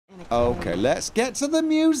Okay, let's get to the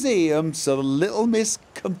museum so little Miss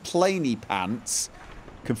Complainy Pants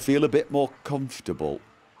can feel a bit more comfortable.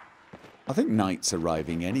 I think night's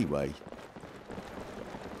arriving anyway.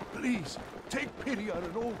 Please, take pity on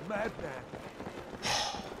an old madman.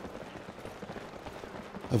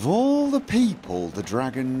 Of all the people the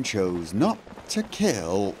dragon chose not to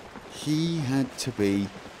kill, he had to be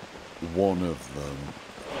one of them.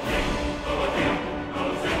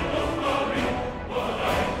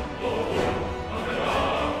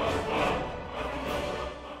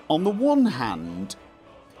 On the one hand,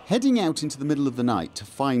 heading out into the middle of the night to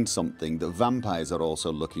find something that vampires are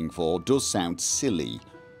also looking for does sound silly.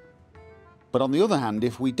 But on the other hand,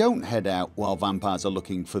 if we don't head out while vampires are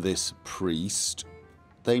looking for this priest,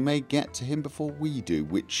 they may get to him before we do,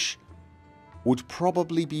 which would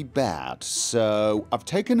probably be bad. So I've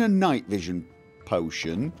taken a night vision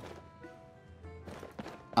potion,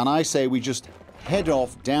 and I say we just head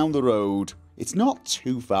off down the road. It's not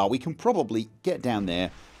too far. We can probably get down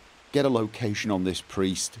there, get a location on this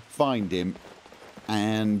priest, find him,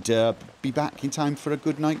 and be back in time for a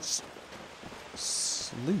good night's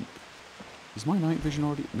sleep. Is my night vision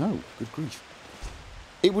already? No, good grief.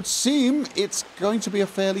 It would seem it's going to be a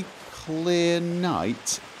fairly clear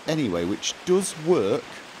night anyway, which does work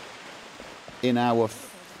in our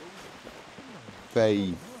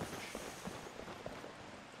favour.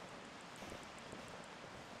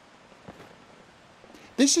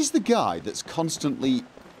 This is the guy that's constantly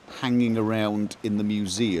hanging around in the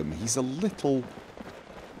museum. He's a little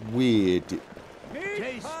weird.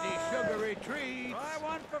 Tasty, sugary treats. Buy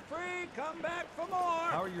one for free. Come back for more.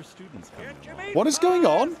 How are your students coming along? What is going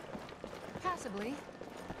on? Passably.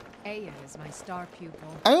 Aya is my star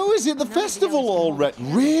pupil. Oh, is it the festival already?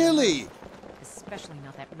 Really? Especially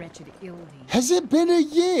not that wretched Ildi. Has it been a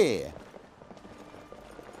year?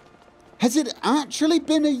 Has it actually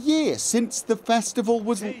been a year since the festival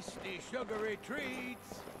was... Tasty, sugary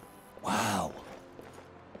treats. Wow.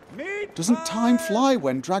 Doesn't time fly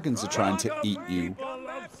when dragons are trying to eat you?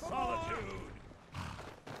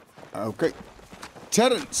 Okay.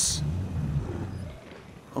 Terence!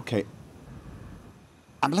 Okay.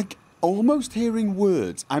 I'm like almost hearing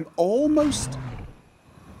words. I'm almost...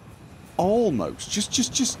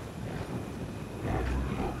 Just...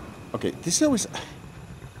 Okay, this always...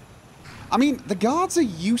 I mean, the guards are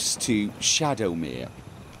used to Shadowmere,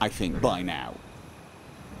 I think, by now.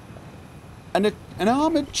 And an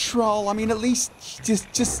armoured troll, I mean, at least,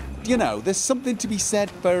 just, you know, there's something to be said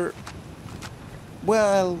for...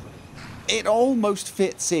 Well, it almost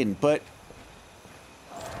fits in, but...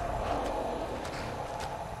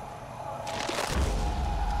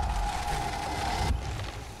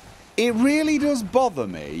 It really does bother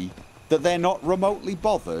me that they're not remotely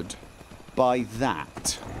bothered by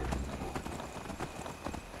that.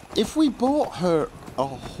 If we bought her a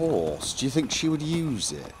horse, do you think she would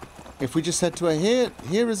use it? If we just said to her,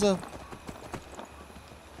 here is a...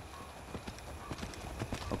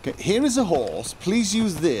 Okay, here is a horse. Please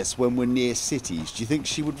use this when we're near cities. Do you think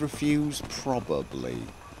she would refuse? Probably.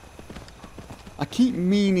 I keep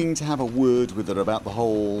meaning to have a word with her about the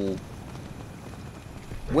whole...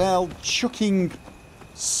 Well, chucking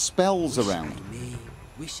spells around.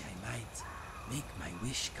 Wish I might make my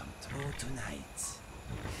wish come true tonight.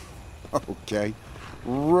 Okay.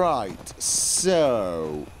 Right,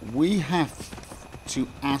 so we have to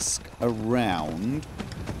ask around.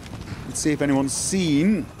 Let's see if anyone's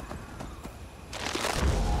seen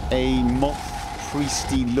a moth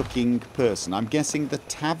priesty looking person. I'm guessing the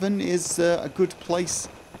tavern is a good place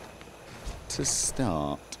to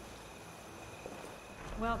start.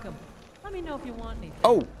 Welcome. Let me know if you want anything.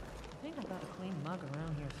 Oh! I think I've got a clean mug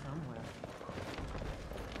around here somewhere.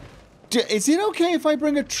 Is it okay if I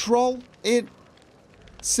bring a troll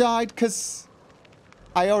inside? Because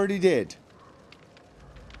I already did.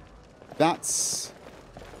 That's...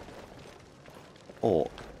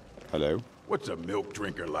 Orc. Hello? What's a milk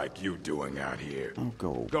drinker like you doing out here? Oh,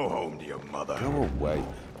 go. Go home to your mother. Go away.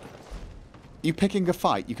 You picking a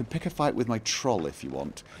fight? You can pick a fight with my troll if you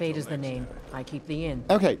want. Fate is the name. I keep the inn.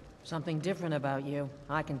 Okay. Something different about you.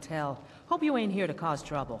 I can tell. Hope you ain't here to cause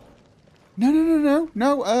trouble.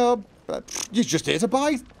 No. You're just here to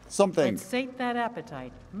buy something. Let's sate that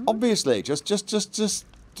appetite. Hmm? Obviously. Just,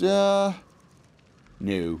 no.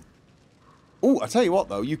 Oh, I tell you what,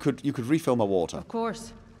 though. You could refill my water. Of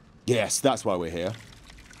course. Yes, that's why we're here.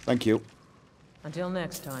 Thank you. Until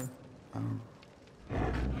next time.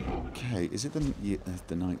 Okay, is it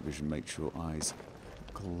the night vision? Make sure eyes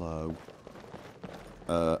glow.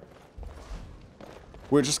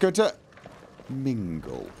 We're just going to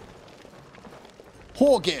mingle.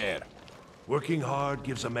 Horgir! Working hard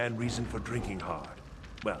gives a man reason for drinking hard.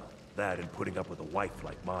 Well, that and putting up with a wife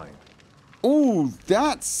like mine. Oh,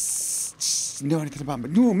 that's... know anything about me.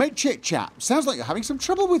 No, make chit-chat. Sounds like you're having some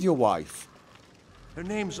trouble with your wife. Her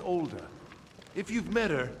name's Olda. If you've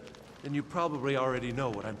met her, then you probably already know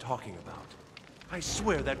what I'm talking about. I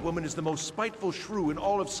swear that woman is the most spiteful shrew in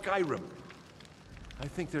all of Skyrim. I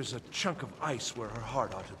think there's a chunk of ice where her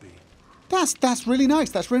heart ought to be. That's really nice.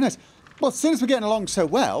 That's really nice. Well, since we're getting along so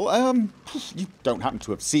well, you don't happen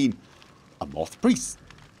to have seen a Moth priest,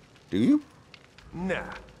 do you? Nah,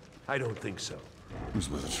 I don't think so. It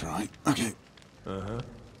was worth a try. Okay.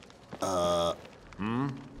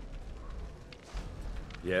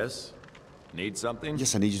 Yes? Need something?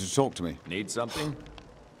 Yes, I need you to talk to me. Need something?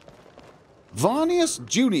 Varnius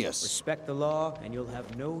Junius. Respect the law, and you'll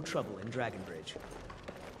have no trouble in Dragonbridge.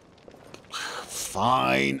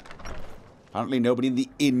 Fine. Apparently nobody in the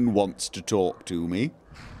inn wants to talk to me.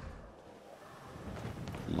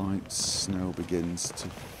 Light snow begins to...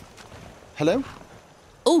 Hello?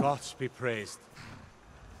 Oh! Gods be praised.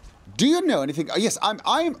 Do you know anything? Yes, I'm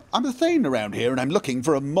a Thane around here, and I'm looking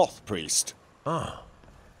for a Moth priest. Ah,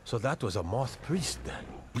 so that was a Moth priest then.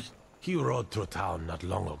 He rode through town not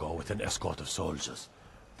long ago with an escort of soldiers.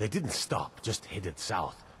 They didn't stop, just headed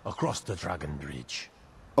south, across the Dragon Bridge.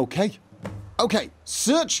 Okay. Okay,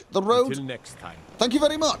 search the road. Until next time. Thank you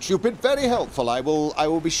very much. You've been very helpful. I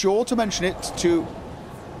will be sure to mention it to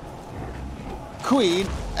Queen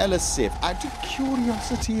Elisif. Out of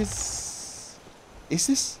curiosity, is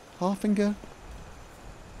this Harfinger?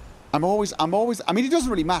 I'm always, I mean, it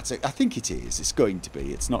doesn't really matter. I think it is. It's going to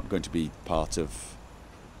be. It's not going to be part of...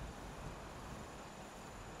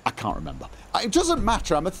 I can't remember. It doesn't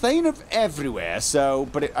matter. I'm a Thane of everywhere, so...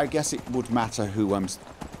 But I guess it would matter who I'm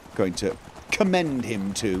going to commend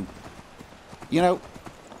him to. You know,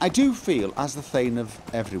 I do feel, as the Thane of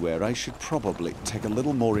everywhere, I should probably take a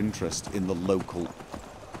little more interest in the local...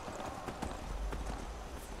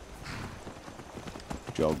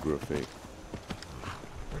 geography.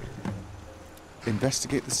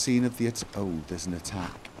 Investigate the scene of the... Oh, there's an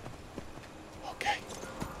attack. Okay.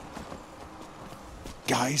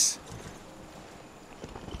 Guys.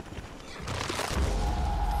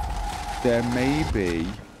 There may be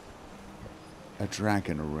a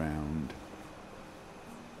dragon around.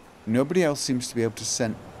 Nobody else seems to be able to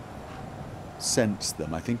sense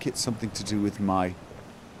them. I think it's something to do with my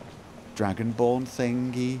Dragonborn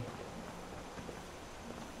thingy.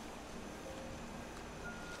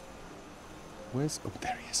 Where's... Oh,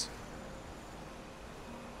 there he is.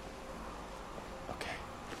 Okay.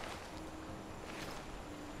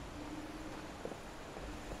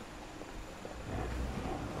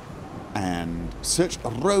 And search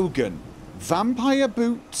Rogan. Vampire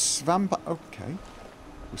boots. Okay.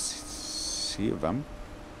 We see a vamp.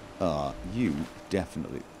 You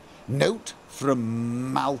definitely. Note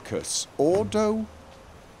from Malchus. Ordo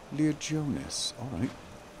Leojonis. All right.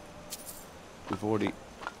 We've already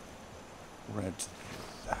read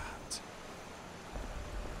that.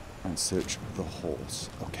 And search the horse.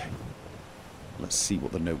 Okay. Let's see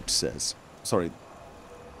what the note says. Sorry.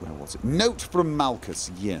 Where was it? Note from Malchus.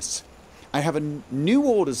 Yes. I have new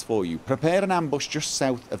orders for you. Prepare an ambush just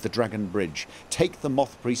south of the Dragon Bridge. Take the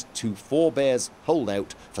Moth Priest to Four Bears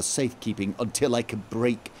Holdout for safekeeping until I can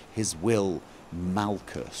break his will.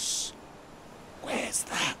 Malchus. Where's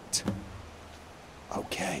that?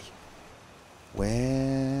 Okay.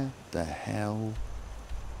 Where the hell?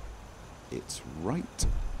 It's right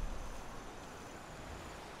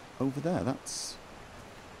over there. That's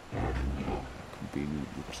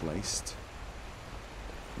conveniently placed.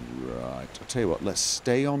 Right, I'll tell you what, let's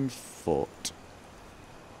stay on foot.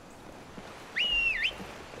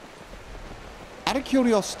 Out of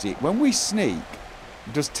curiosity, when we sneak,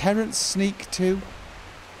 does Terrence sneak too?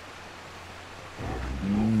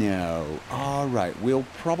 No. Alright, we'll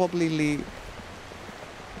probably leave...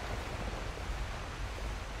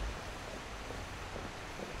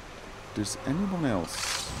 Does anyone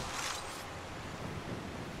else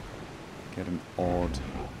get an odd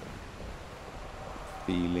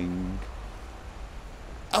feeling?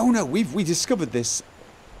 Oh no, we discovered this.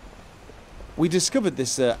 We discovered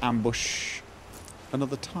this ambush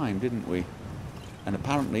another time, didn't we? And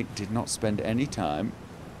apparently did not spend any time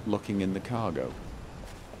looking in the cargo.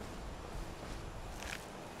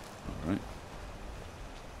 All right.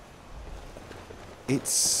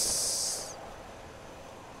 It's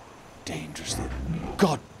dangerously...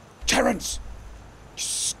 God, Terrence! You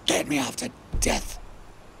scared me half to death.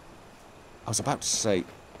 I was about to say,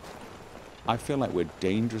 I feel like we're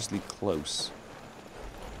dangerously close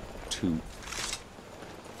to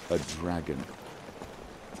a dragon.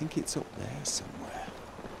 think it's up there somewhere.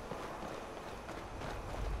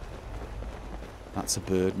 That's a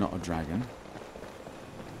bird, not a dragon.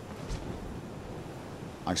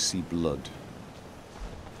 I see blood.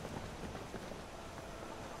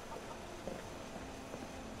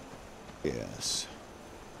 Yes.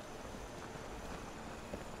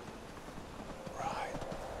 Right.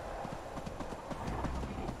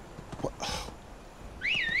 What?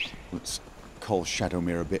 Let's call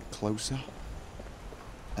Shadowmere a bit closer.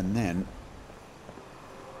 And then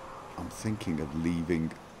I'm thinking of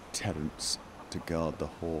leaving Terence to guard the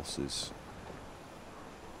horses.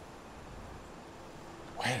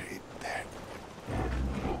 Where is there?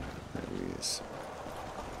 There he is.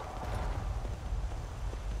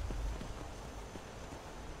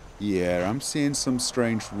 Yeah, I'm seeing some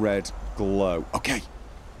strange red glow. Okay.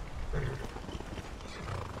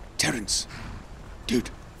 Terence. Dude.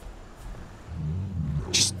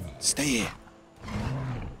 Just stay here.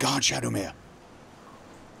 Guard Shadowmere.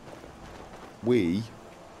 We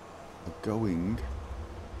are going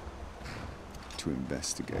to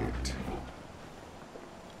investigate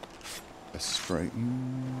a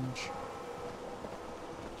strange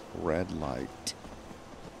red light.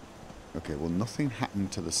 Okay, well, nothing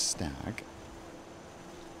happened to the stag.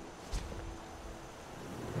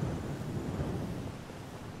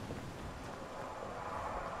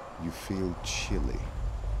 You feel chilly.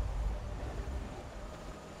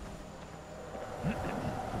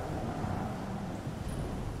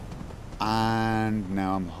 And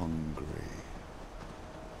now I'm hungry.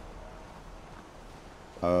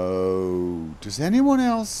 Oh, does anyone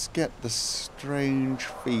else get the strange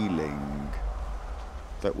feeling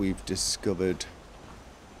that we've discovered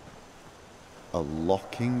a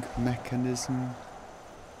locking mechanism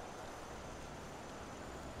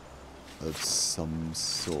of some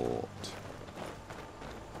sort?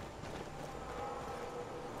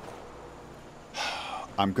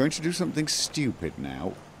 I'm going to do something stupid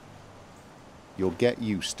now. You'll get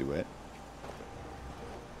used to it.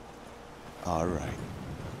 All right.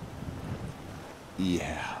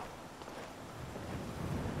 Yeah.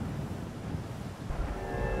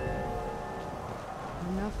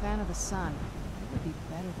 I'm no fan of the sun. It would be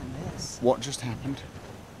better than this. What just happened?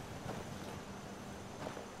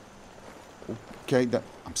 Okay,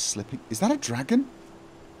 I'm slipping. Is that a dragon?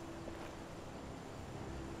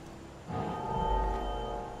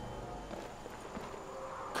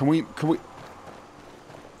 Can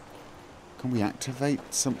we activate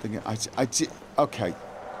something? Okay.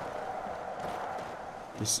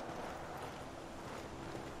 This.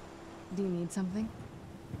 Do you need something?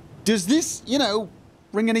 Does this,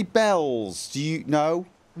 ring any bells? Do you know?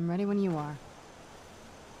 I'm ready when you are.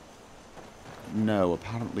 No,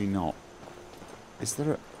 apparently not. Is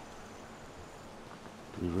there a...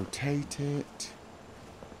 Do we rotate it?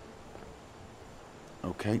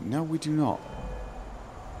 Okay, no, we do not.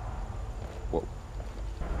 Whoa.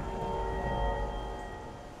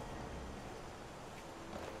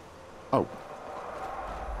 Oh.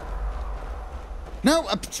 No,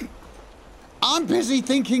 I'm busy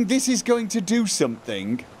thinking this is going to do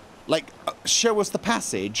something. Like, show us the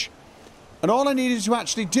passage. And all I needed to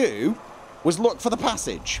actually do was look for the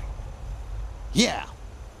passage. Yeah.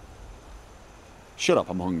 Shut up,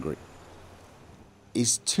 I'm hungry.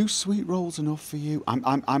 Is 2 sweet rolls enough for you?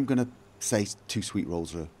 I'm gonna say 2 sweet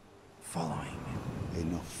rolls are Following.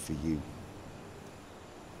 enough for you.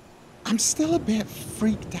 I'm still a bit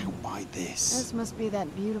freaked out by this. This must be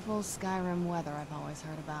that beautiful Skyrim weather I've always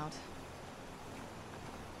heard about.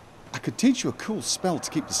 I could teach you a cool spell to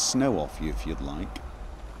keep the snow off you if you'd like.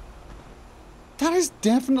 That is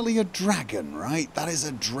definitely a dragon, right? That is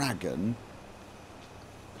a dragon.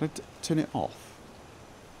 Can I turn it off?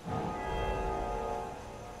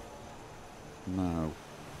 No.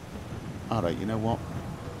 Alright, you know what?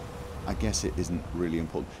 I guess it isn't really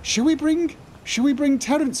important. Should we bring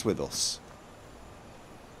Terence with us?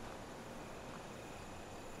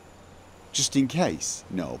 Just in case?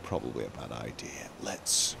 No, probably a bad idea.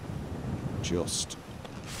 Let's just...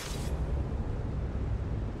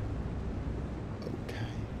 Okay.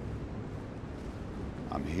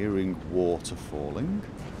 I'm hearing water falling.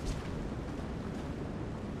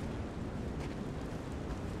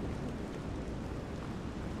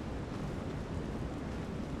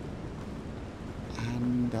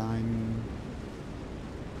 And I'm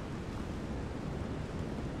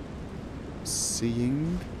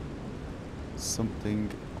seeing something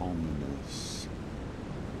ominous.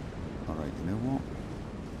 Alright, you know what?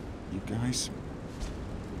 You guys...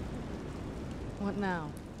 What now?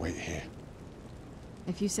 Wait here.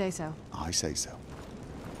 If you say so. I say so.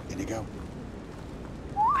 In you go.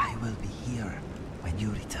 I will be here. when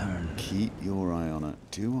you return. Keep your eye on it.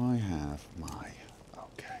 Do I have my...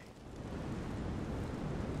 Okay.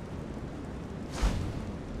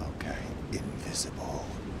 Okay, invisible.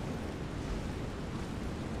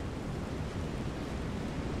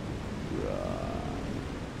 Right.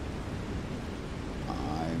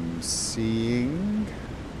 I'm seeing...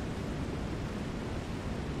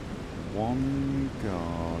 one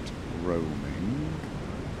guard roaming.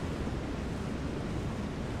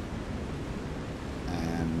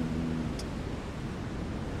 And...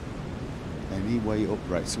 any way up,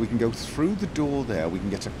 right, so we can go through the door there, we can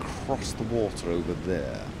get across the water over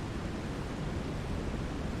there.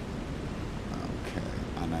 Okay,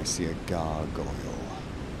 and I see a gargoyle.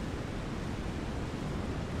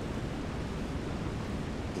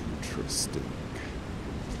 Interesting.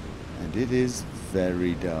 And it is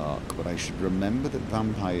very dark, but I should remember that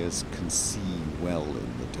vampires can see well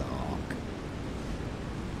in the dark.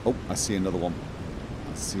 Oh, I see another one.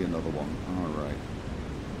 I see another one. Alright.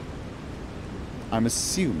 I'm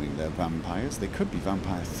assuming they're vampires. They could be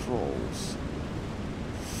vampire thralls.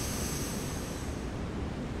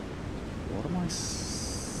 What am I...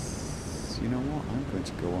 You know what? I'm going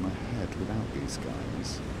to go on ahead without these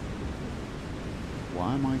guys.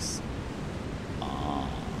 Why am I... Ah.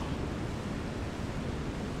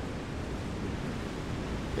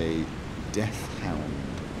 A death hound.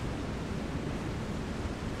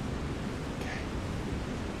 Okay.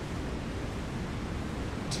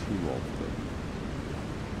 Two of them.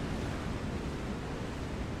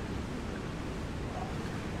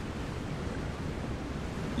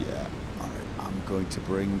 Yeah, alright. I'm going to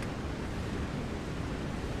bring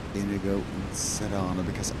Inigo and Sedana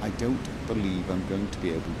because I don't believe I'm going to be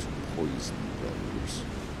able to poison those.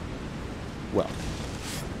 Well,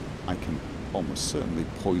 I can almost certainly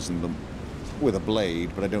poison them with a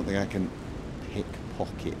blade, but I don't think I can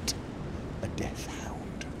pickpocket a death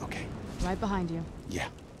hound. Okay. Right behind you. Yeah.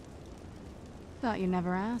 Thought you'd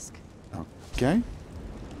never ask. Okay.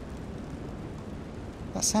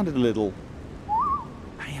 That sounded a little...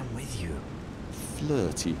 I am with you.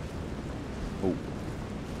 flirty. Oh.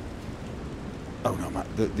 Oh no, Matt,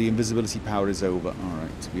 the invisibility power is over.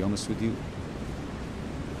 Alright, to be honest with you,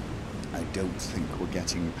 I don't think we're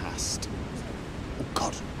getting past... Oh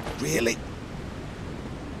god, really?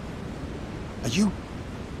 Are you...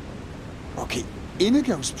 Okay,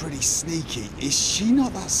 Inigo's pretty sneaky. Is she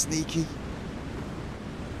not that sneaky?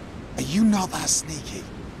 Are you not that sneaky?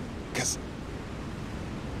 Because...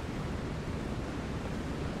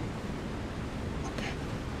 Okay.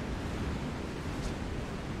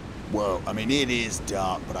 Well, I mean, it is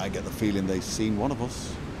dark, but I get the feeling they've seen one of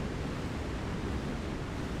us.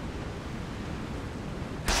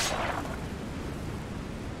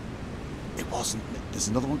 It wasn't... There's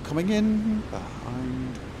another one coming in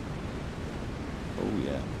behind... Oh,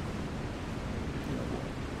 yeah.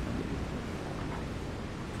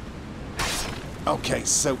 Okay,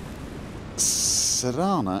 so...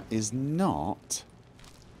 Serana is not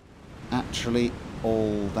actually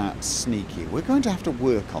all that sneaky. We're going to have to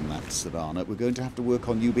work on that, Serana. We're going to have to work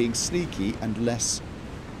on you being sneaky and less,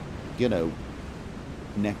 you know,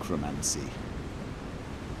 necromancy.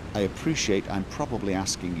 I appreciate I'm probably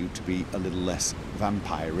asking you to be a little less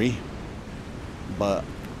vampire-y, but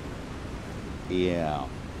yeah.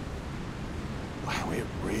 Wow, it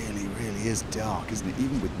really, really is dark, isn't it?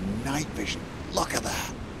 Even with night vision. Look at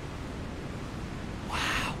that.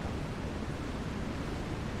 Wow.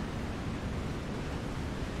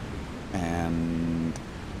 And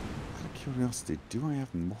out of curiosity, do I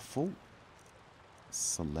have Muffle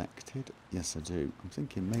selected? Yes, I do. I'm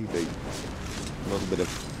thinking maybe a little bit of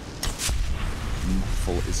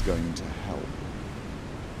Muffle is going to help.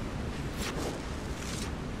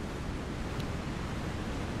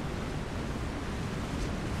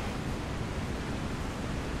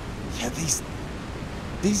 Yeah,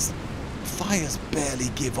 these fires barely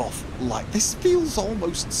give off light. This feels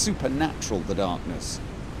almost supernatural, the darkness.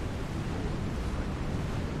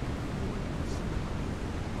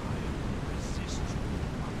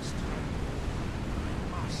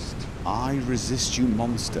 I resist you,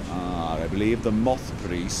 monster. Ah, I believe the Moth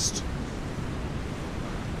Priest.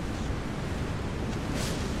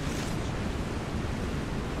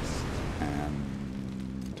 And...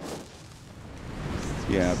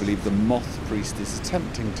 yeah, I believe the Moth Priest is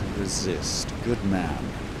attempting to resist. Good man.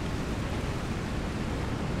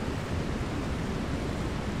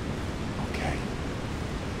 Okay.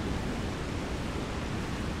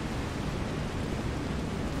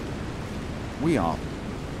 We are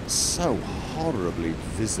so horribly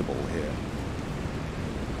visible here,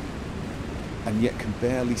 and yet can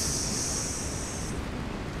barely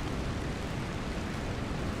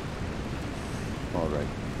Alright.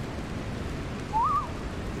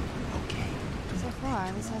 Okay. So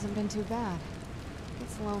far, this hasn't been too bad.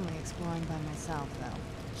 It's lonely exploring by myself, though.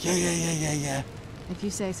 Yeah. If you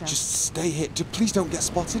say so. Just stay here. Please don't get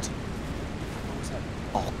spotted.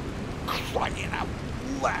 Oh, crying out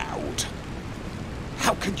loud.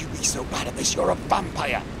 How can you be so bad at this? You're a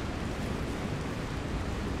vampire.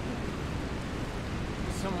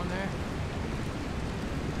 Is someone there?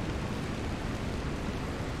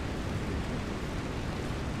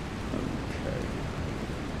 Okay.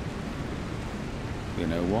 You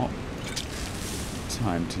know what?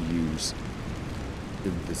 Time to use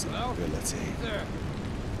invisibility. There.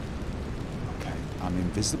 Okay, I'm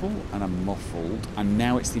invisible and I'm muffled, and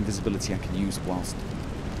now it's the invisibility I can use whilst...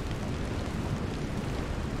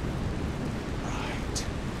 Right.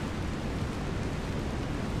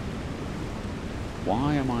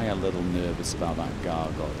 Why am I a little nervous about that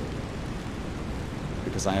gargoyle?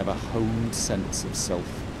 Because I have a honed sense of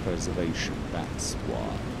self-preservation, that's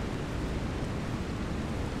why.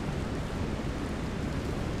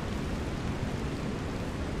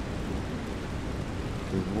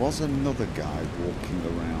 There was another guy walking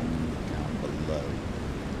around down below.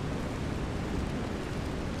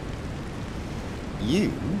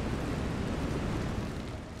 You?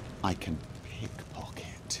 I can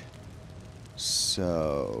pickpocket.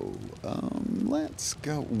 So, let's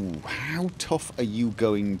go. Ooh, how tough are you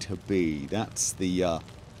going to be? That's the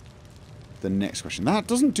next question. That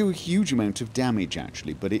doesn't do a huge amount of damage,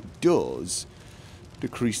 actually, but it does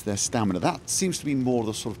decrease their stamina. That seems to be more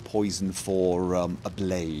the sort of poison for a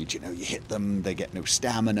blade. You know, you hit them, they get no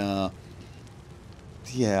stamina.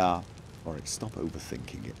 Yeah. Alright, stop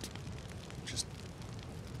overthinking it. Just...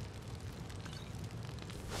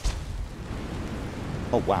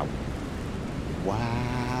 Oh, wow.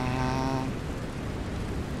 Wow.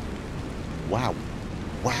 Wow.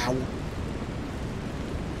 Wow.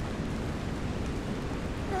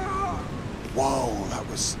 Whoa, that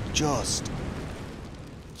was just...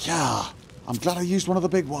 Yeah, I'm glad I used one of the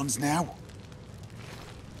big ones now.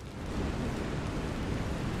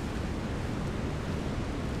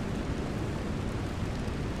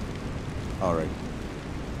 Alright.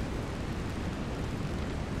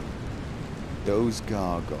 Those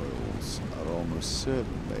gargoyles are almost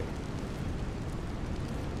certainly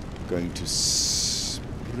going to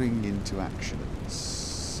spring into action at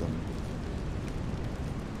some...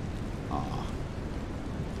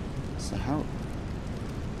 So how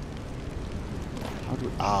do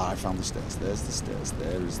we... I found the stairs. There's the stairs.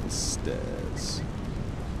 There is the stairs.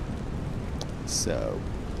 So,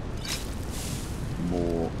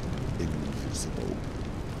 more invisible.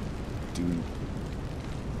 Do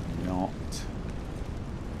not...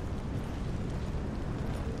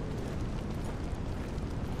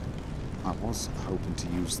 I was hoping to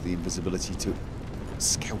use the invisibility to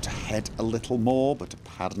scout ahead a little more, but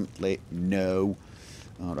apparently no.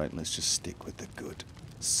 Alright, let's just stick with the good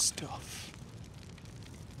stuff.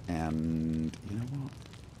 And you know what?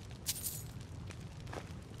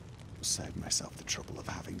 Save myself the trouble of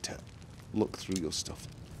having to look through your stuff.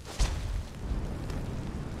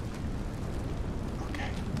 Okay.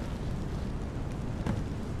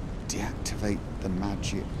 Deactivate the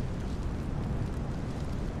magic.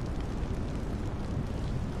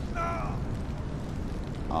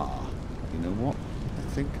 You know what? I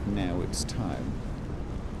think now it's time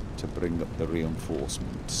to bring up the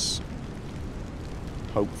reinforcements.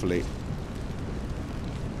 Hopefully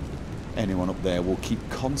anyone up there will keep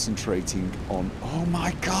concentrating on... Oh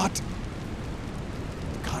my god!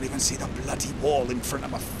 I can't even see the bloody wall in front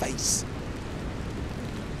of my face.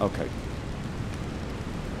 Okay.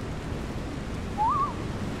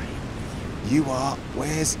 You are...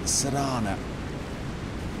 Where's Serana?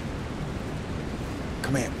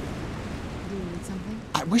 Come here. Do you need something?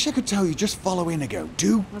 I wish I could tell you, just follow Inigo.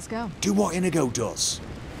 Let's go. Do what Inigo does.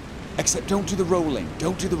 Except don't do the rolling.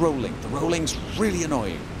 Don't do the rolling. The rolling's really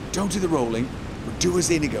annoying. Don't do the rolling, but do as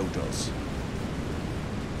Inigo does.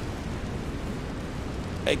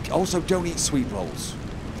 Also, don't eat sweet rolls.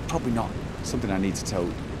 Probably not something I need to tell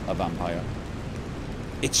a vampire.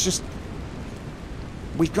 It's just...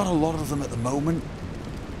 We've got a lot of them at the moment.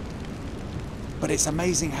 But it's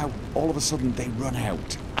amazing how all of a sudden they run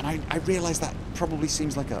out. And I realise that probably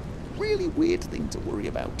seems like a really weird thing to worry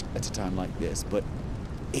about at a time like this, but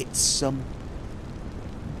it's some...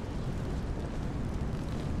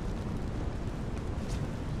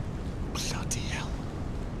 Bloody hell.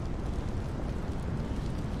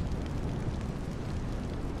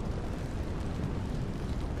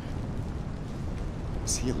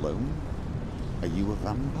 Is he alone? Are you a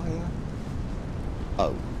vampire?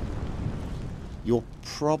 Oh. You're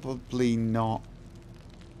probably not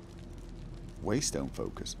Waystone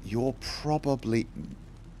focus. You're probably...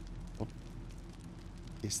 What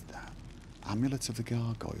is that? Amulet of the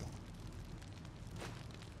Gargoyle.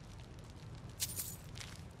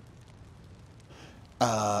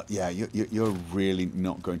 Yeah, you're really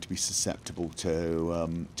not going to be susceptible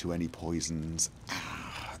to any poisons.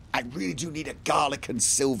 I really do need a garlic and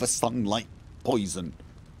silver sunlight poison.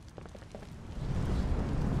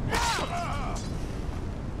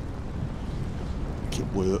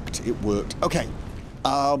 It worked. It worked. Okay.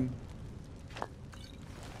 Was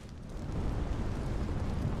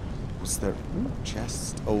there... Ooh,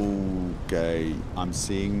 chest. Okay. I'm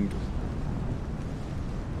seeing...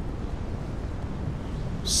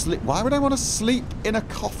 Sleep. Why would I want to sleep in a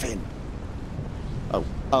coffin?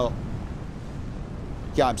 Oh.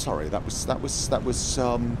 Yeah, I'm sorry. That was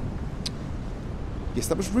yes,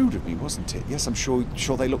 that was rude of me, wasn't it? Yes, I'm sure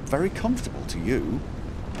they look very comfortable to you.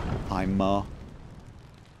 I'm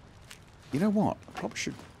you know what? I probably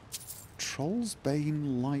should Troll's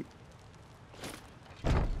Bane light.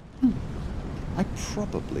 I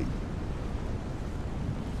probably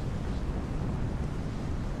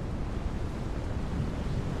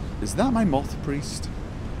Is that my Moth Priest?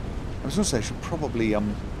 I was going to say I should probably go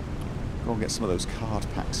and get some of those card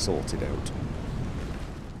packs sorted out.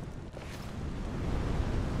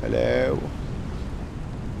 Hello.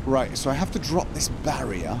 Right, so I have to drop this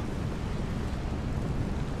barrier.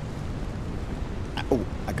 Oh,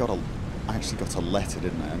 I actually got a letter,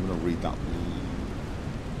 didn't I? I'm going to read that.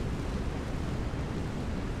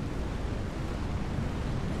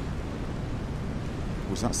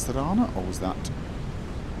 Was that Serana or was that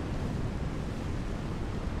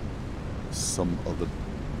some other...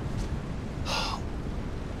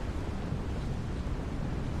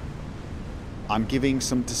 I'm giving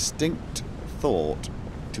some distinct thought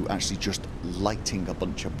to actually just lighting a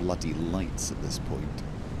bunch of bloody lights at this point.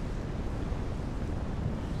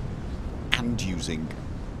 And using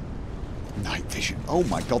night vision. Oh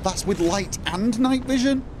my god, that's with light and night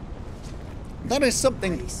vision? That is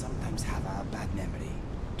something... I sometimes have a bad memory.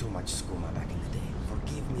 Too much skooma back in the day.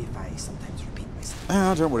 Forgive me if I sometimes repeat myself.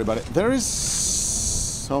 Ah, don't worry about it. There is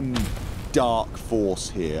some dark force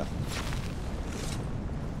here.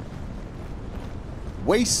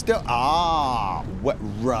 Waster... Ah!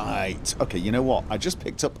 Right. Okay, you know what? I just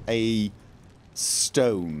picked up a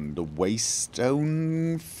stone. The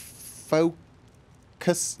Waystone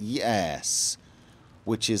Focus? Yes.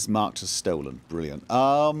 Which is marked as stolen. Brilliant.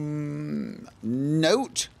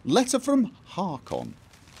 Note. Letter from Harkon.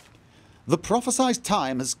 The prophesied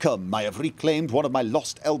time has come. I have reclaimed one of my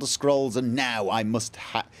lost Elder Scrolls, and now I must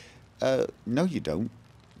no you don't.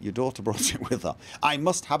 Your daughter brought it with her. I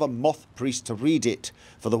must have a Moth Priest to read it.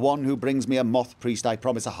 For the one who brings me a Moth Priest, I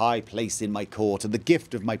promise a high place in my court and the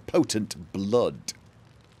gift of my potent blood.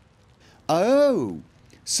 Oh.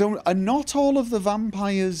 So are not all of the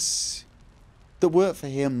vampires that work for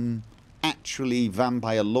him actually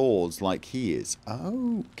vampire lords like he is?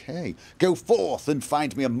 Okay. Go forth and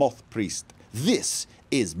find me a Moth Priest. This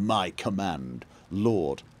is my command,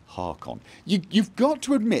 Lord Harkon. You've got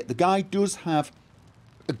to admit, the guy does have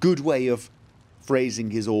a good way of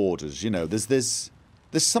phrasing his orders. You know, there's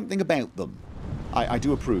something about them. I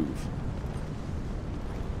do approve.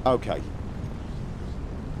 Okay.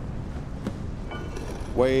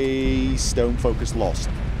 Waystone focus lost.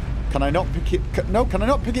 Can I not pick it? No, can I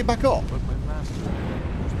not pick it back up?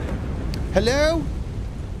 Hello?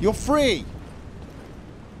 You're free.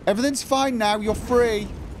 Everything's fine now. You're free.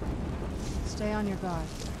 Stay on your guard.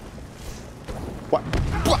 What?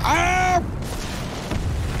 Ah!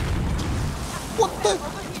 What the?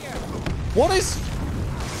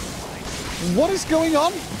 What is going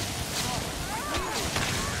on?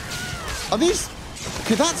 Are these?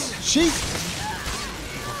 Okay, that's sheep.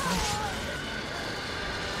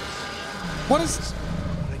 What is?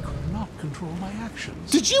 I could not control my actions.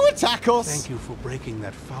 Did you attack us? Thank you for breaking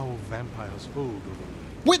that foul vampire's hold over me.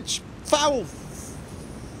 Which foul?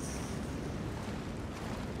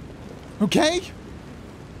 Okay.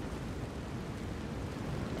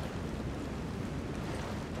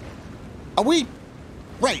 Are we?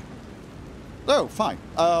 Right. Oh, fine.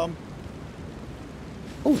 Oh.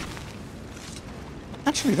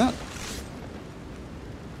 Actually, that...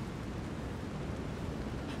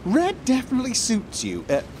 Red definitely suits you.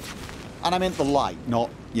 And I meant the light, not,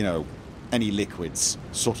 you know, any liquids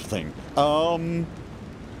sort of thing.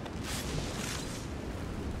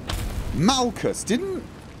 Malchus, didn't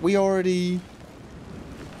we already...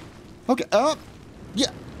 Okay, yeah.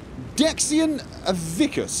 Dexian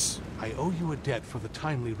Vicus. I owe you a debt for the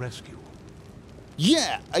timely rescue.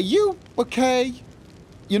 Yeah, are you okay?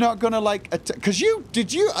 You're not gonna like... Because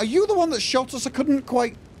are you the one that shot us? I couldn't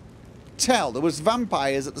quite tell. There was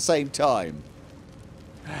vampires at the same time.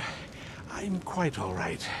 I'm quite all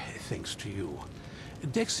right, thanks to you.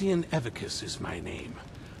 Dexian Evicus is my name.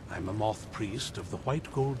 I'm a Moth priest of the White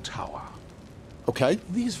Gold Tower. Okay.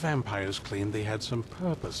 These vampires claimed they had some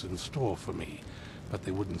purpose in store for me, but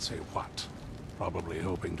they wouldn't say what. Probably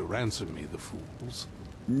hoping to ransom me, the fools.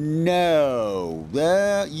 No.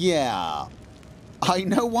 Yeah. I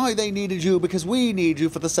know why they needed you, because we need you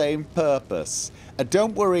for the same purpose.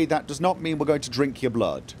 Don't worry, that does not mean we're going to drink your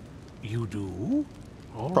blood. You do?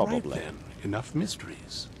 All Probably. right then. Enough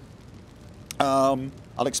mysteries. I'll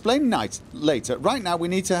explain later. Right now we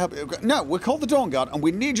need to have... No, we're called the Dawnguard, and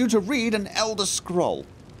we need you to read an Elder Scroll.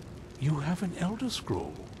 You have an Elder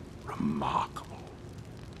Scroll? Remarkable.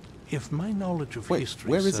 If my knowledge of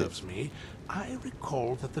history serves me, I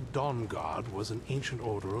recall that the Dawnguard was an ancient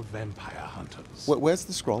order of vampire hunters. Where's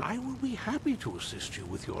the scroll? I will be happy to assist you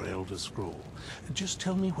with your Elder Scroll. Just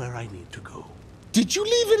tell me where I need to go. Did you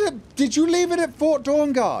leave it at Fort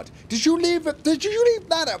Dawnguard? Did you leave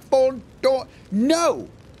that at Fort Dawn? No.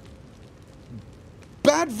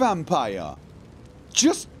 Bad vampire.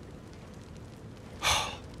 Just...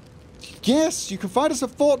 Yes, you can find us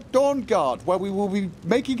at Fort Dawnguard, where we will be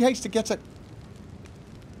making haste to get a...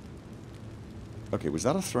 Okay, was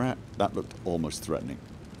that a threat? That looked almost threatening.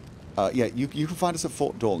 Yeah, you can find us at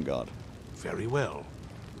Fort Dawnguard. Very well.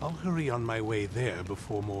 I'll hurry on my way there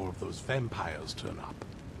before more of those vampires turn up.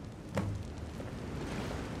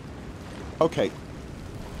 Okay.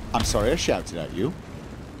 I'm sorry I shouted at you.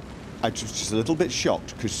 I was just a little bit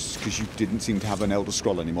shocked because you didn't seem to have an Elder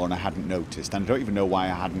Scroll anymore and I hadn't noticed. And I don't even know why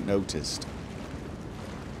I hadn't noticed.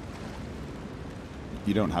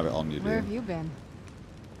 You don't have it on you, do you? Where have you been?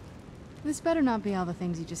 This better not be all the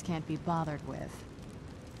things you just can't be bothered with.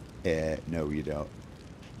 No, you don't.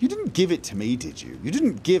 You didn't give it to me, did you? You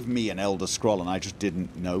didn't give me an Elder Scroll and I just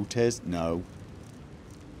didn't notice? No.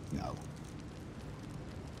 No.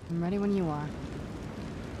 I'm ready when you are.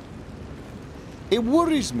 It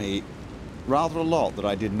worries me rather a lot that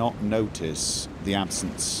I did not notice the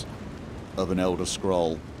absence of an Elder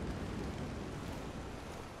Scroll.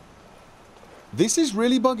 This is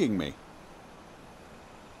really bugging me.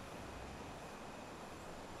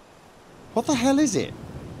 What the hell is it?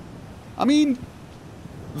 I mean,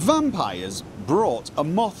 vampires brought a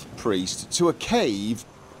Moth priest to a cave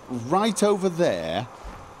right over there,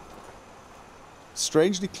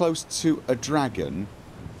 strangely close to a dragon,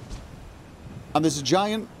 and there's a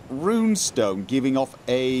giant runestone giving off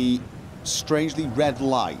a strangely red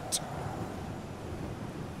light.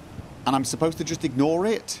 And I'm supposed to just ignore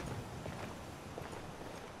it?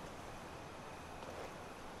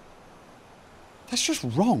 That's just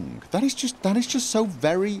wrong. That is just so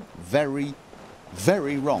very, very,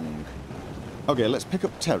 very wrong. Okay, let's pick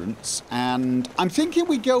up Terrence, and I'm thinking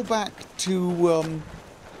we go back to,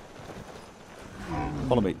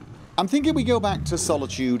 follow me. I'm thinking we go back to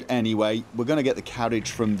Solitude anyway. We're going to get the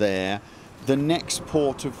carriage from there. The next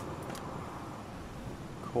port of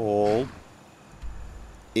call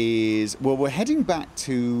is... Well, we're heading back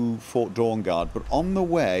to Fort Dawnguard, but on the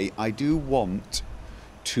way, I do want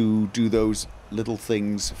to do those little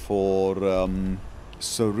things for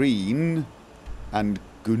Serene and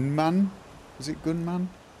Gunman. Is it Gunman?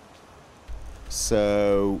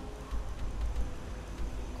 So...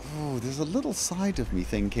 Oh, there's a little side of me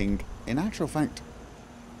thinking, in actual fact,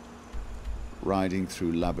 riding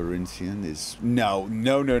through Labyrinthian is... No.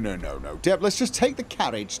 Deb, let's just take the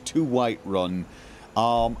carriage to Whiterun.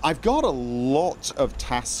 I've got a lot of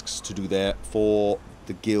tasks to do there for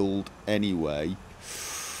the guild anyway.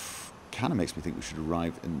 Kind of makes me think we should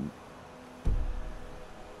arrive in...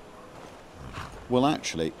 Well,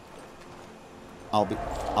 actually,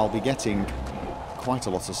 I'll be getting quite a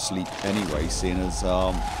lot of sleep anyway, seeing as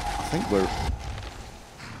I think we're...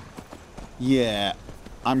 Yeah,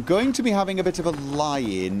 I'm going to be having a bit of a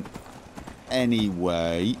lie-in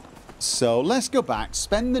anyway. So let's go back,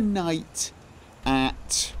 spend the night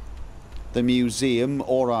at the museum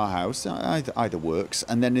or our house, either works,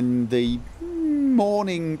 and then in the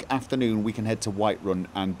morning, afternoon, we can head to Whiterun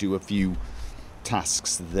and do a few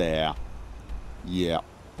tasks there. Yeah.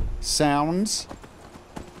 Sounds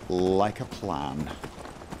like a plan.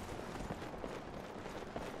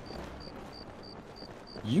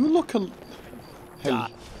 You look a... Hey.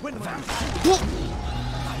 What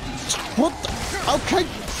the... Okay.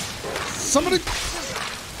 Somebody...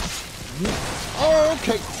 Oh,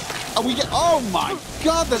 okay. Are we get... Oh my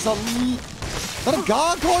god, there's a... Is that a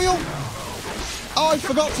gargoyle? Oh, I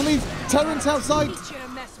forgot to leave Terrence outside. Be sure to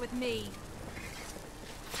mess with me.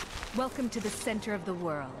 Welcome to the center of the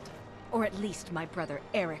world. Or at least my brother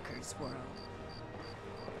Eriker's world.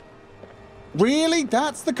 Really?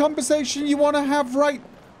 That's the conversation you want to have right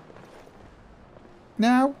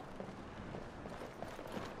now?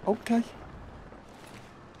 Okay.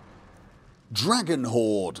 Dragon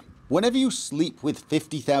Horde. Whenever you sleep with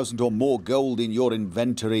 50,000 or more gold in your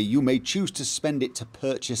inventory, you may choose to spend it to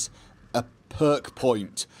purchase a perk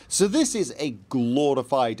point. So this is a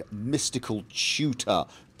glorified mystical tutor.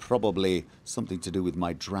 Probably something to do with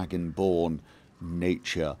my dragonborn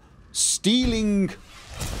nature. Stealing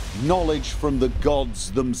knowledge from the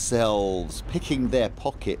gods themselves. Picking their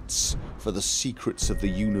pockets for the secrets of the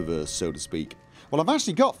universe, so to speak. Well, I've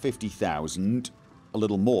actually got 50,000. A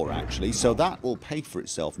little more, actually. So that will pay for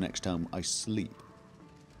itself next time I sleep.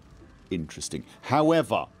 Interesting.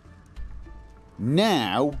 However,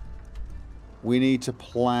 now we need to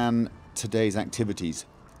plan today's activities.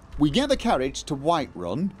 We get the carriage to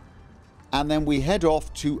Whiterun, and then we head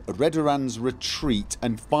off to Redoran's retreat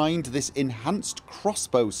and find this enhanced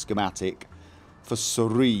crossbow schematic for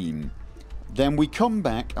Serene. Then we come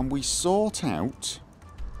back and we sort out...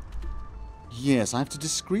 Yes, I have to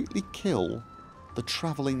discreetly kill the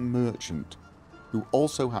travelling merchant, who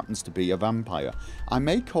also happens to be a vampire. I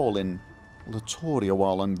may call in Latoria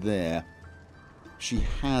while I'm there. She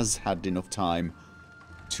has had enough time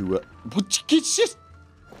to...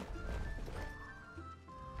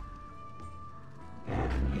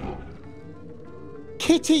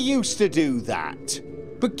 Kitty used to do that.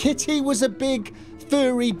 But Kitty was a big,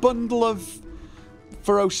 furry bundle of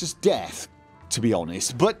ferocious death, to be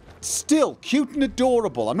honest. But still, cute and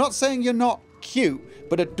adorable. I'm not saying you're not cute,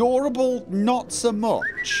 but adorable, not so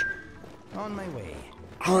much. On my way.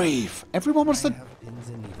 Grave. Everyone wants to... Pins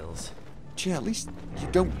and needles. Gee, at least you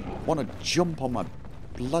don't want to jump on my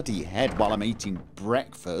bloody head while I'm eating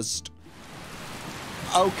breakfast.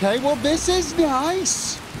 Okay, well, this is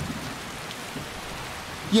nice.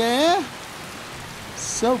 Yeah?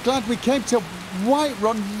 So glad we came to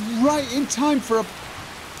Whiterun right in time for a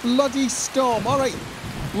bloody storm. Alright,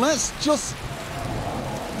 let's just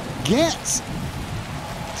get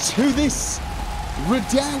to this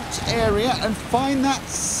redoubt area and find that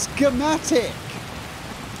schematic.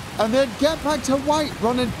 And then get back to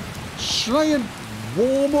Whiterun and try and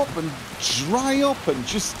warm up and dry up and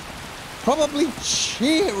just probably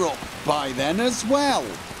cheer up by then as well.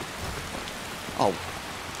 Oh,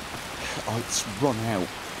 it's run out.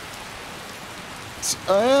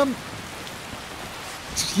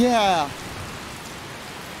 Yeah.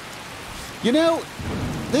 You know,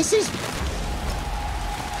 this is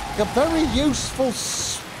a very useful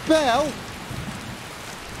spell.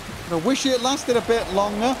 I wish it lasted a bit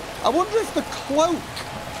longer. I wonder if the cloak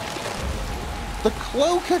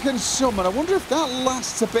I can summon, I wonder if that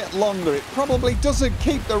lasts a bit longer. It probably doesn't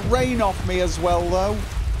keep the rain off me as well, though.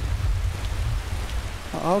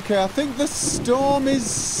 Okay, I think the storm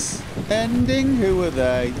is ending. Who are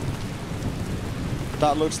they?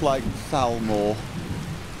 That looks like Thalmor.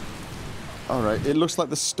 Alright, it looks like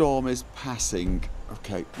the storm is passing.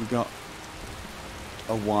 Okay, we got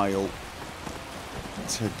a while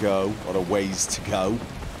to go, or a ways to go.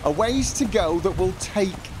 A ways to go that will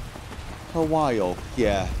take a while.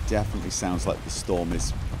 Yeah, definitely sounds like the storm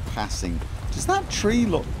is passing. Does that tree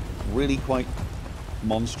look really quite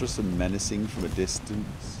monstrous and menacing from a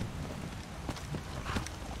distance?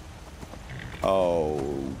 Oh,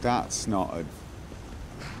 that's not a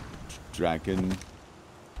dragon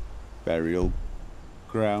burial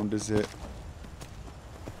ground, is it?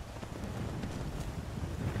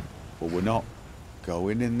 Well, we're not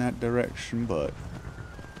going in that direction, but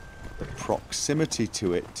the proximity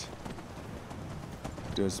to it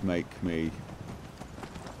does make me...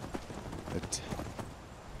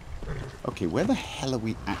 Okay, where the hell are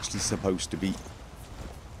we actually supposed to be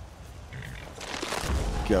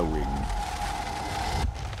going?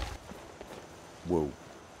 Whoa.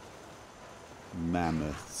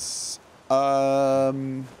 Mammoths. I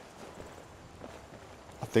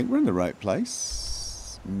think we're in the right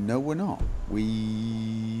place. No, we're not.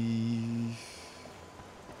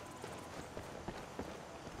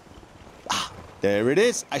 Ah, there it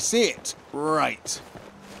is. I see it. Right.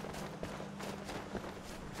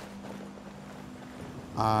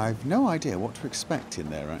 I've no idea what to expect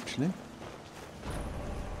in there, actually.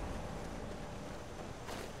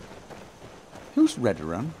 Who's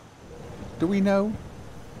Redoran? Do we know?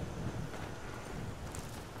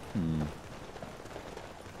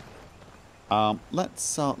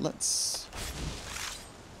 Let's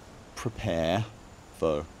prepare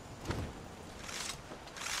for...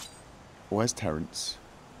 Where's Terence?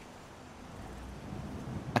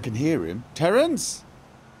 I can hear him. Terence!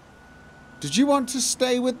 Did you want to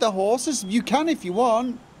stay with the horses? You can if you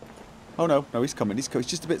want. Oh, no. No, he's coming. He's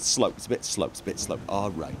just a bit slow. It's a bit slow. It's a bit slow.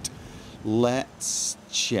 All right. Let's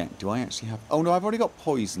check. Do I actually have... Oh, no, I've already got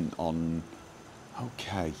poison on...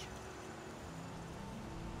 Okay.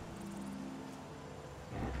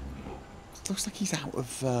 It looks like he's out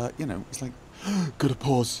of, you know, it's like... Gotta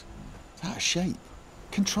pause. It's out of shape.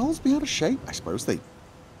 Controls be out of shape? I suppose they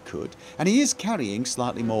could. And he is carrying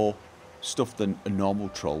slightly more stuff than a normal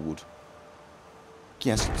troll would.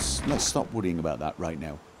 Yes, let's stop worrying about that right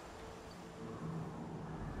now.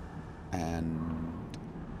 And...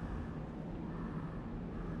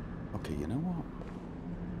 Okay, you know what?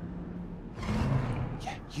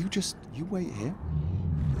 Yeah, you wait here.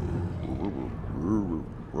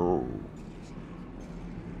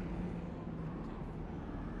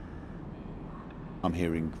 I'm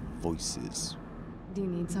hearing voices. Do you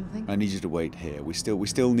need something? I need you to wait here. We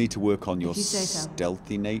still need to work on your If you say so.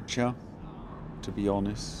 stealthy nature, to be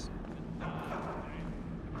honest.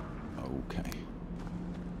 Okay.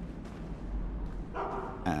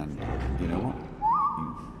 And you know what?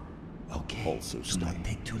 You also stay. Not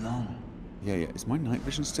take too long. Yeah, yeah. Is my night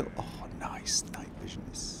vision still? Oh, nice. Night vision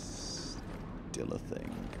is still a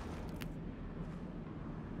thing.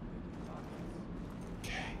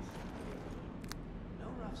 Okay. No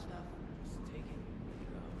rough stuff. Just take it.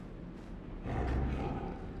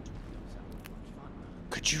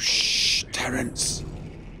 Could you shh, Terrence?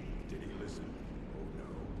 Did he listen? Oh no,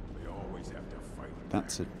 they always have to fight.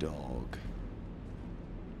 That's a dog.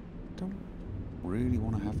 Don't really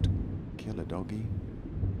want to have to kill a doggy.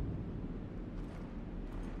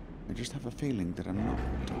 I just have a feeling that I'm not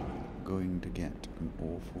going to get an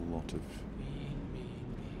awful lot of...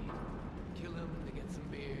 Kill him to get some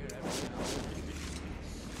beer every now and then.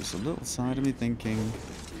 There's a little side of me thinking...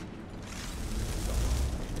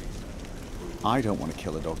 I don't want to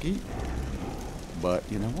kill a doggy. But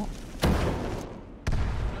you know what?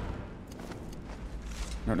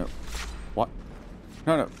 No. What?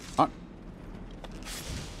 No.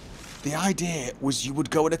 The idea was you would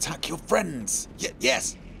go and attack your friends.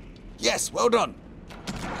 Yes, well done.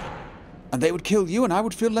 And they would kill you and I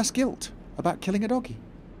would feel less guilt about killing a doggy.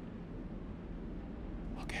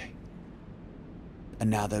 Okay. And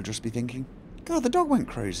now they'll just be thinking, God, the dog went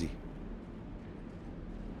crazy.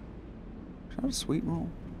 Is that a sweet roll?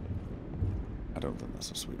 I don't think that's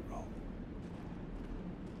a sweet roll.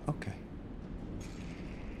 Okay.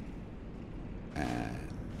 And...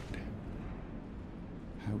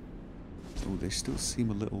 how... Oh, they still seem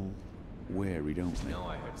a little wary, don't they? No,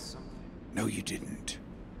 I heard something. No, you didn't.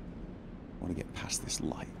 I want to get past this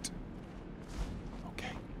light.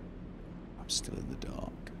 Okay. I'm still in the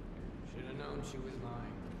dark. Should have known she was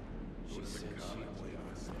lying. She said she...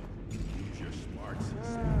 Use your smarts.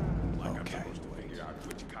 Like I'm supposed to figure out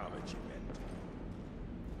which college you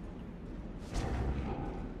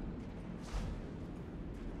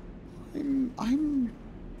meant. I'm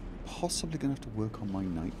possibly going to have to work on my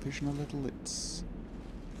night vision a little. It's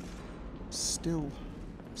still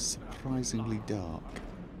surprisingly dark.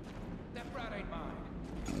 That brat ain't mine.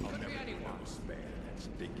 Could be anyone.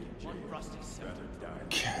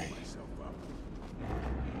 Okay.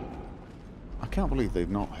 I can't believe they've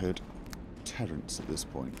not heard Terrence at this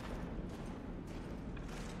point.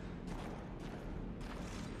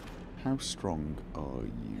 How strong are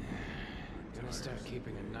you? Gonna start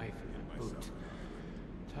keeping a knife in my boot.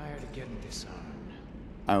 Tired of getting disarmed.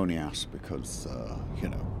 I only ask because, you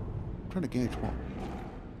know, I'm trying to gauge what.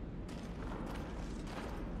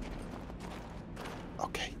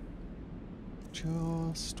 Okay.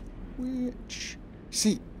 Just which...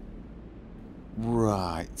 See.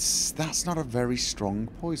 Right. That's not a very strong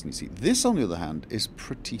poison, you see. This, on the other hand, is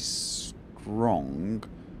pretty strong.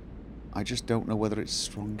 I just don't know whether it's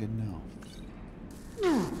strong enough.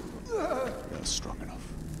 Yeah, it's strong enough.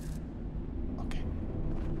 Okay.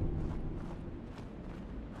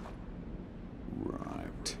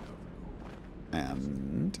 Right.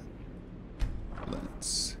 And...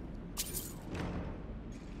 let's...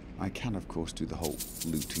 I can, of course, do the whole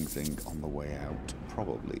looting thing on the way out.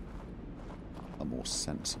 Probably a more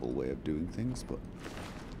sensible way of doing things, but...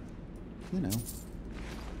 you know...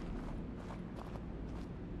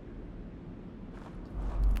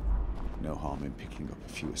 no harm in picking up a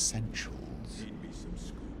few essentials. Need me some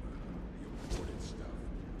scuba. The important stuff.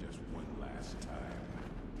 Just one last time.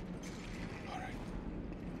 Alright.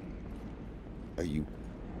 Are you...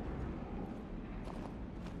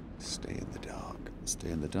 stay in the dark.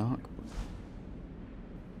 Stay in the dark, but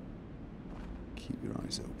keep your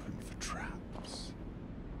eyes open for traps.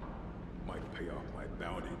 Might pay off my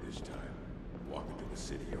bounty this time. Walk into the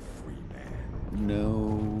city a free man.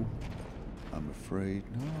 No. I'm afraid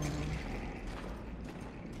not.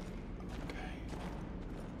 Okay.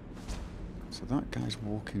 So that guy's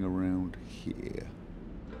walking around here.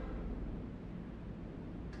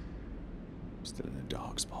 Still in a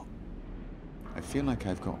dark spot. I feel like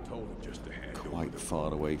I've got quite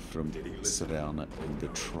far away from Serana and the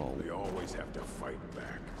troll. They always have to fight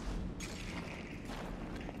back.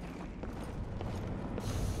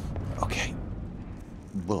 Okay.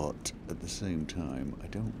 But at the same time, I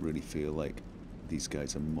don't really feel like these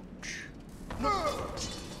guys are much.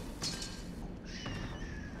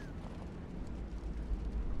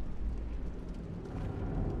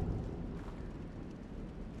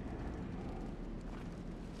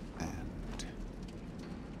 And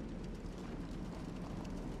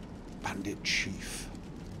Bandit Chief.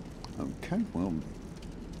 Okay, well,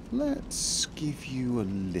 let's give you a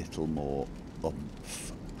little more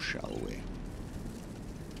oomph, shall we?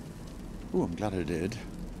 Oh, I'm glad I did.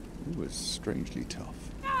 It was strangely tough.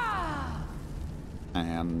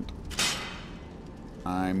 And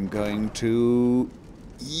I'm going to...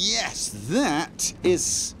 Yes, that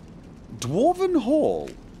is Dwarven Hall.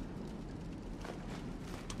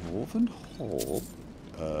 Dwarven Hall.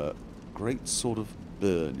 Great sort of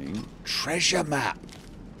burning. Treasure map.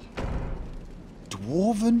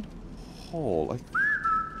 Dwarven Hall. I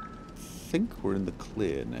think we're in the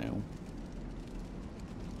clear now.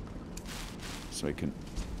 So I can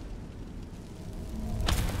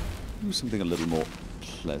do something a little more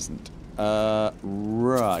pleasant.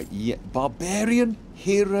 Right, yeah. Barbarian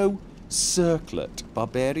Hero Circlet.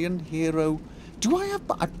 Barbarian Hero... Do I have...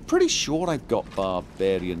 I'm pretty sure I've got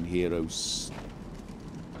Barbarian Heroes.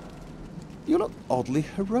 You look oddly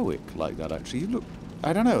heroic like that, actually. You look...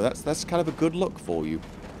 I don't know, that's kind of a good look for you.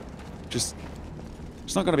 Just...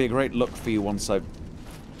 It's not going to be a great look for you once I've...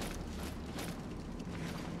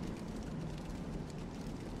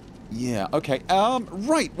 Yeah, okay.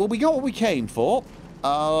 Right, well, we got what we came for.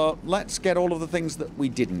 Let's get all of the things that we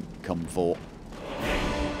didn't come for.